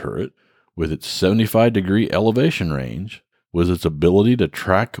car-mounted turret, with its 75-degree elevation range, was its ability to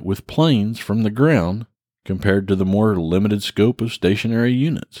track with planes from the ground compared to the more limited scope of stationary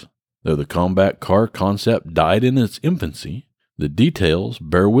units. Though the combat car concept died in its infancy, the details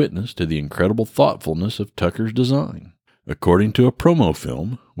bear witness to the incredible thoughtfulness of Tucker's design. According to a promo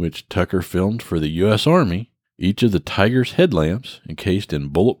film, which Tucker filmed for the U.S. Army, each of the Tiger's headlamps, encased in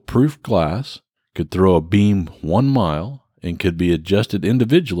bulletproof glass, could throw a beam 1 mile and could be adjusted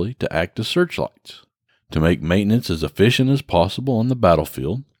individually to act as searchlights. To make maintenance as efficient as possible on the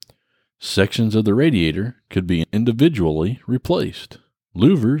battlefield, sections of the radiator could be individually replaced.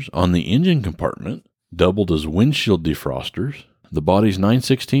 Louvers on the engine compartment doubled as windshield defrosters. The body's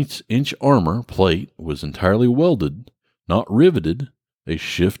 9/16-inch armor plate was entirely welded, not riveted, a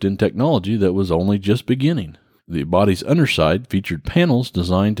shift in technology that was only just beginning. The body's underside featured panels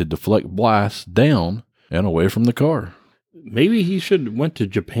designed to deflect blasts down and away from the car. Maybe he should have went to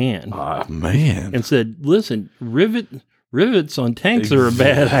Japan. Man. And said, listen, rivets on tanks are a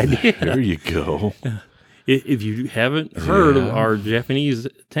bad idea. There you go. If you haven't heard of our Japanese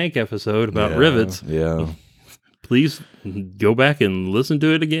tank episode about rivets, please go back and listen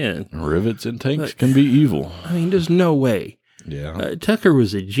to it again. Rivets in tanks can be evil. I mean, there's no way. Yeah. Tucker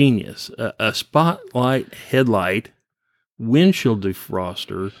was a genius. A spotlight headlight, windshield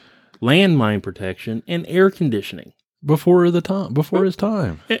defroster, landmine protection, and air conditioning. Before his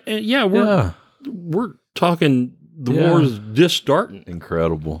time. We're talking The war's just starting.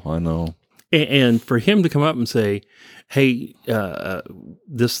 Incredible. I know. And for him to come up and say, hey,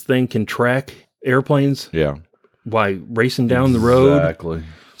 this thing can track airplanes by racing down the road. Exactly.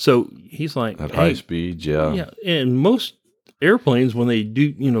 So he's like, at high speeds, Yeah. And most airplanes, when they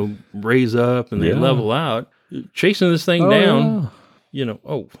do, raise up and they level out, chasing this thing down,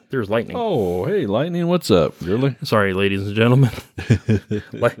 there's lightning. Oh, hey, lightning, what's up, really? Sorry, ladies and gentlemen.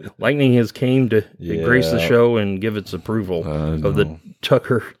 Lightning has came to grace the show and give its approval of the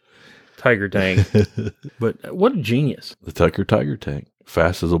Tucker Tiger tank. But what a genius. The Tucker Tiger tank.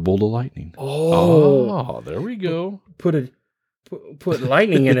 Fast as a bolt of lightning. Oh, there we go. Put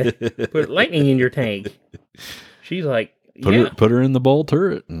lightning in it. Put lightning in your tank. She's like, put her in the ball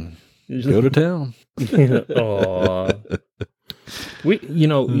turret and go to town.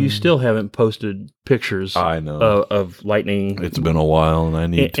 You still haven't posted pictures. I know of lightning. It's been a while, and I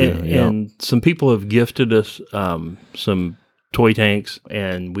need to. And some people have gifted us some toy tanks,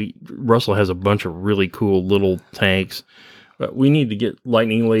 and Russell has a bunch of really cool little tanks. But we need to get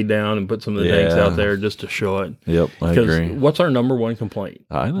lightning laid down and put some of the tanks out there just to show it. Yep, I agree. What's our number one complaint?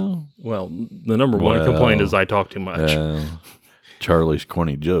 I know. Well, the number one complaint is I talk too much. Charlie's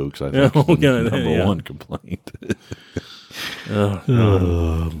corny jokes, I think, is the number one complaint.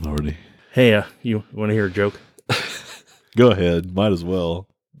 Oh, Lordy. Hey, you want to hear a joke? Go ahead. Might as well.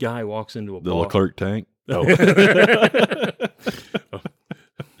 Guy walks into a the bar. Leclerc tank? Oh.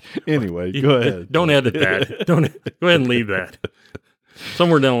 Anyway, go ahead. Don't edit that. Go ahead and leave that.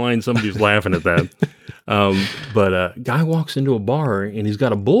 Somewhere down the line, somebody's laughing at that. But guy walks into a bar, and he's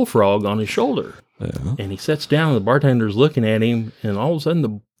got a bullfrog on his shoulder. Yeah. And he sits down, and the bartender's looking at him, and all of a sudden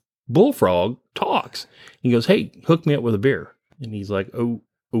the bullfrog talks. He goes, hey, hook me up with a beer. And he's like, oh,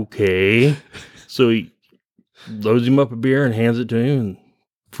 okay. So he loads him up a beer and hands it to him, and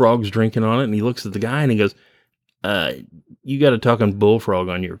frog's drinking on it, and he looks at the guy, and he goes, you got a talking bullfrog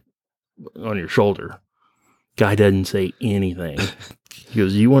on your shoulder. Guy doesn't say anything. He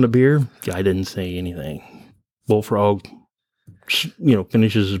goes, you want a beer? Guy didn't say anything. Bullfrog,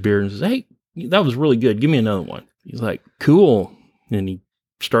 finishes his beer and says, hey, that was really good. Give me another one. He's like, cool. And he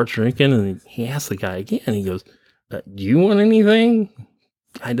starts drinking, and he asks the guy again. He goes, do you want anything?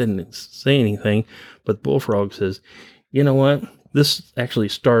 Guy didn't say anything, but the bullfrog says, you know what? This actually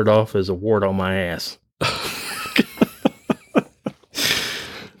started off as a wart on my ass.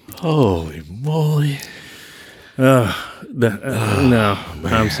 Holy moly. No,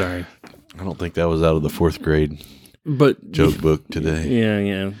 I'm sorry. I don't think that was out of the 4th grade joke book today.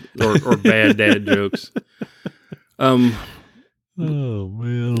 Yeah. Or bad dad jokes. Oh,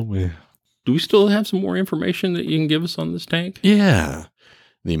 man. Do we still have some more information that you can give us on this tank? Yeah.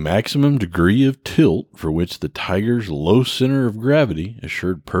 The maximum degree of tilt for which the Tiger's low center of gravity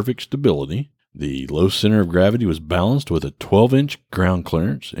assured perfect stability. The low center of gravity was balanced with a 12-inch ground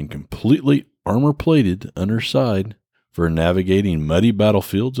clearance and completely armor-plated underside for navigating muddy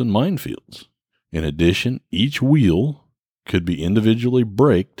battlefields and minefields. In addition, each wheel could be individually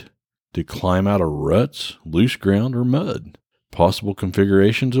braked to climb out of ruts, loose ground, or mud. Possible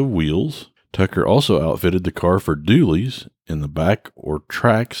configurations of wheels. Tucker also outfitted the car for dualies in the back or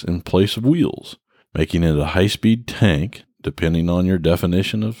tracks in place of wheels, making it a high-speed tank, depending on your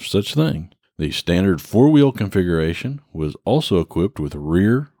definition of such thing. The standard 4-wheel configuration was also equipped with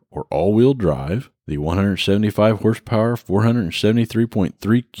rear or all-wheel drive, the 175 horsepower,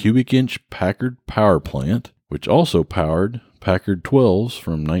 473.3 cubic inch Packard power plant, which also powered Packard 12s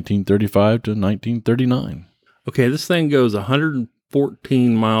from 1935 to 1939. Okay, this thing goes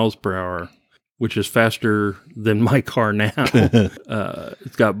 114 miles per hour, which is faster than my car now.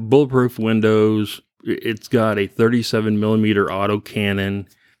 It's got bulletproof windows. It's got a 37 millimeter autocannon.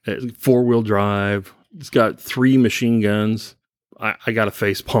 4-wheel drive. It's got 3 machine guns. I got a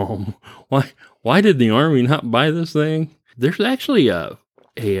face palm. Why did the Army not buy this thing? There's actually a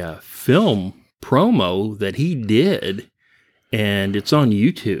film promo that he did, and it's on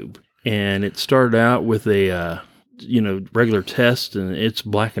YouTube. And it started out with a regular test, and it's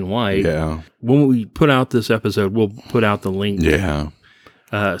black and white. Yeah. When we put out this episode, we'll put out the link. Yeah.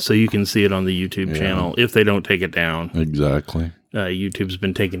 So you can see it on the YouTube channel if they don't take it down. Exactly. YouTube's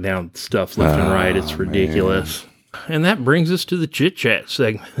been taking down stuff left and right. It's ridiculous. Man. And that brings us to the Chit Chat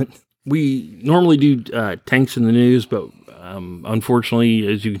segment. We normally do tanks in the news, but unfortunately,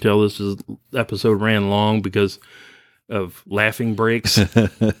 as you can tell, this episode ran long because of laughing breaks and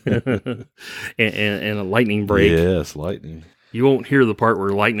a lightning break. Yes, lightning. You won't hear the part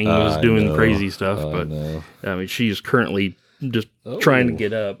where Lightning was doing crazy stuff, but I mean, she is currently just trying to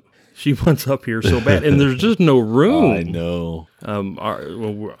get up. She wants up here so bad, and there's just no room. I know.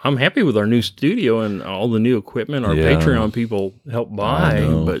 I'm happy with our new studio and all the new equipment. Our Patreon people help buy,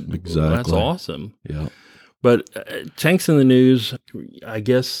 but exactly. That's awesome. Yeah. But tanks in the news, I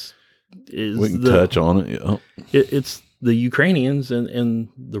guess, is we can touch on it. Yeah. It's the Ukrainians and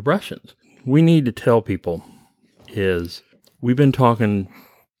the Russians. We need to tell people is we've been talking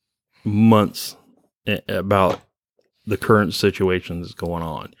months about the current situation that's going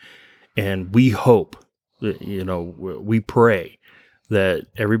on. And we hope that, we pray that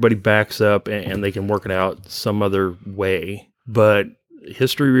everybody backs up and they can work it out some other way. But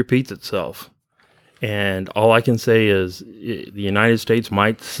history repeats itself. And all I can say is the United States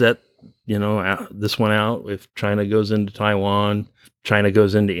might set, this one out if China goes into Taiwan, China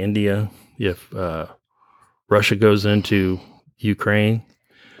goes into India, if Russia goes into Ukraine.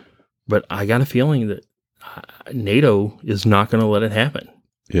 But I got a feeling that NATO is not going to let it happen.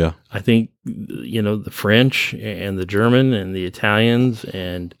 Yeah. I think, the French and the German and the Italians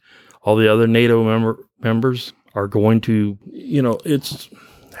and all the other NATO members are going to,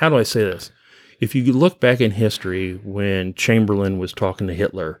 how do I say this? If you look back in history when Chamberlain was talking to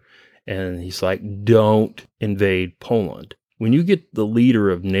Hitler and he's like, don't invade Poland. When you get the leader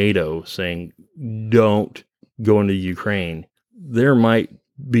of NATO saying, don't go into Ukraine, there might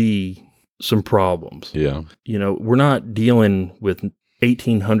be some problems. Yeah. We're not dealing with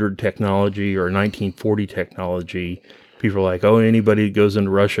 1800 technology or 1940 technology. People are like, oh, anybody that goes into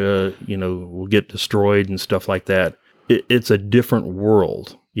Russia, will get destroyed and stuff like that. It's a different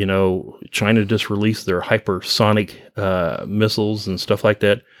world. China just released their hypersonic missiles and stuff like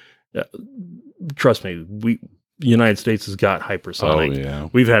that. Trust me, the United States has got hypersonic. Oh, yeah.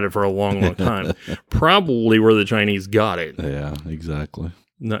 We've had it for a long, long time. Probably where the Chinese got it. Yeah, exactly.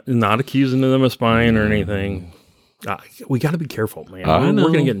 Not accusing them of spying or anything. We got to be careful, man. We're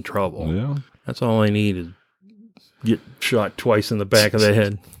going to get in trouble. Yeah. That's all I need is get shot twice in the back of the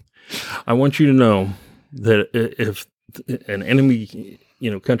head. I want you to know that if an enemy,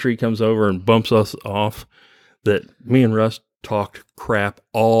 country comes over and bumps us off, that me and Russ talked crap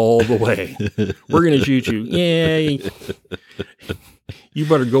all the way. We're going to shoot you. Yeah. You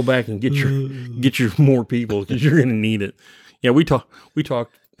better go back and get your more people because you're going to need it. Yeah, we talked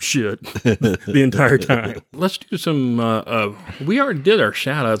shit the entire time. Let's do some, we already did our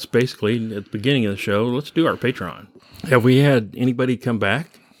shout outs basically at the beginning of the show. Let's do our Patreon. Have we had anybody come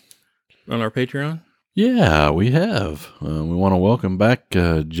back on our Patreon? Yeah, we have. We want to welcome back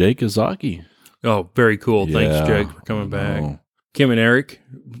Jake Izaki. Oh, very cool. Thanks, Jake, for coming back. Kim and Eric,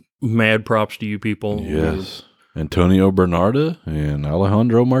 mad props to you people. Yes. Antonio Bernarda and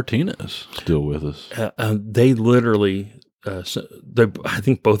Alejandro Martinez still with us. They literally, I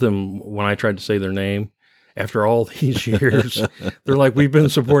think both of them, when I tried to say their name, after all these years, they're like, we've been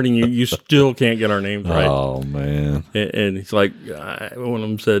supporting you. You still can't get our names right. Oh, man. And it's like, one of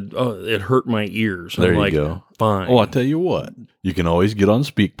them said, oh, it hurt my ears. There you go. Fine. Oh, I tell you what, you can always get on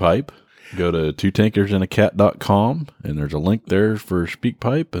SpeakPipe. Go to twotankersandacat.com, and there's a link there for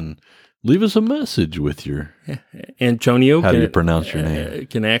SpeakPipe, and leave us a message with your... Antonio, how do you pronounce your name?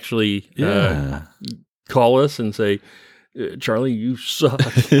 Can actually call us and say, Charlie, you suck.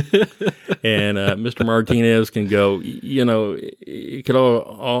 And Mr. Martinez can go, it could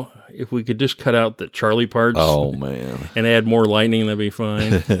all if we could just cut out the Charlie parts. Oh, man. And add more lightning, that'd be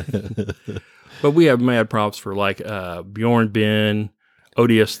fine. But we have mad props for Bjorn Ben,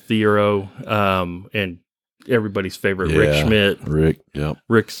 ODS Theo, and everybody's favorite, Rick Schmidt. Rick, yep.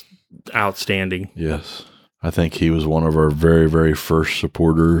 Rick's outstanding. Yes. I think he was one of our very, very first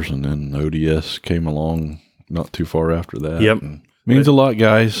supporters, and then ODS came along not too far after that. Yep. Means a lot,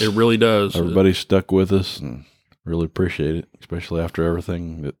 guys. It really does. Everybody stuck with us, and really appreciate it, especially after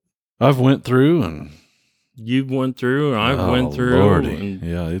everything that I've went through, and you've went through, and I've went through. Lordy. And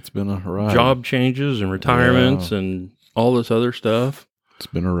yeah, it's been a ride. Job changes and retirements and all this other stuff. It's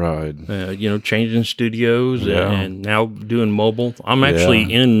been a ride. Changing studios and now doing mobile. I'm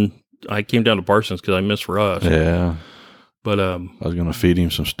actually I came down to Parsons because I missed Russ. Yeah. But I was going to feed him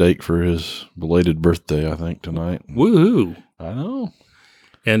some steak for his belated birthday, I think, tonight. Woohoo. I know.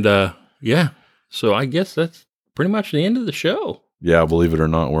 And so I guess that's pretty much the end of the show. Yeah, believe it or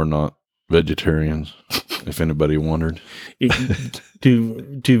not, we're not vegetarians, if anybody wondered.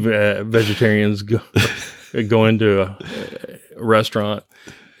 Two vegetarians go into a restaurant.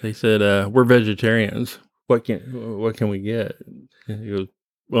 They said, we're vegetarians. What can we get? And he goes,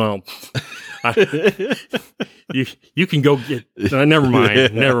 well, you can go get. Never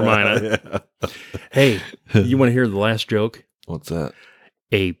mind. Hey, you want to hear the last joke? What's that?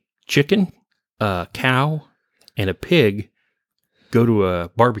 A chicken, a cow, and a pig go to a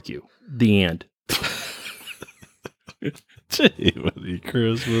barbecue. The end. Gee, whiz,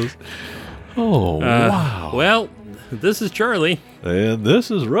 Christmas. Oh, wow. Well, this is Charlie. And this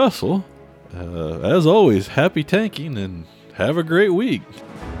is Russell. As always, happy tanking and have a great week.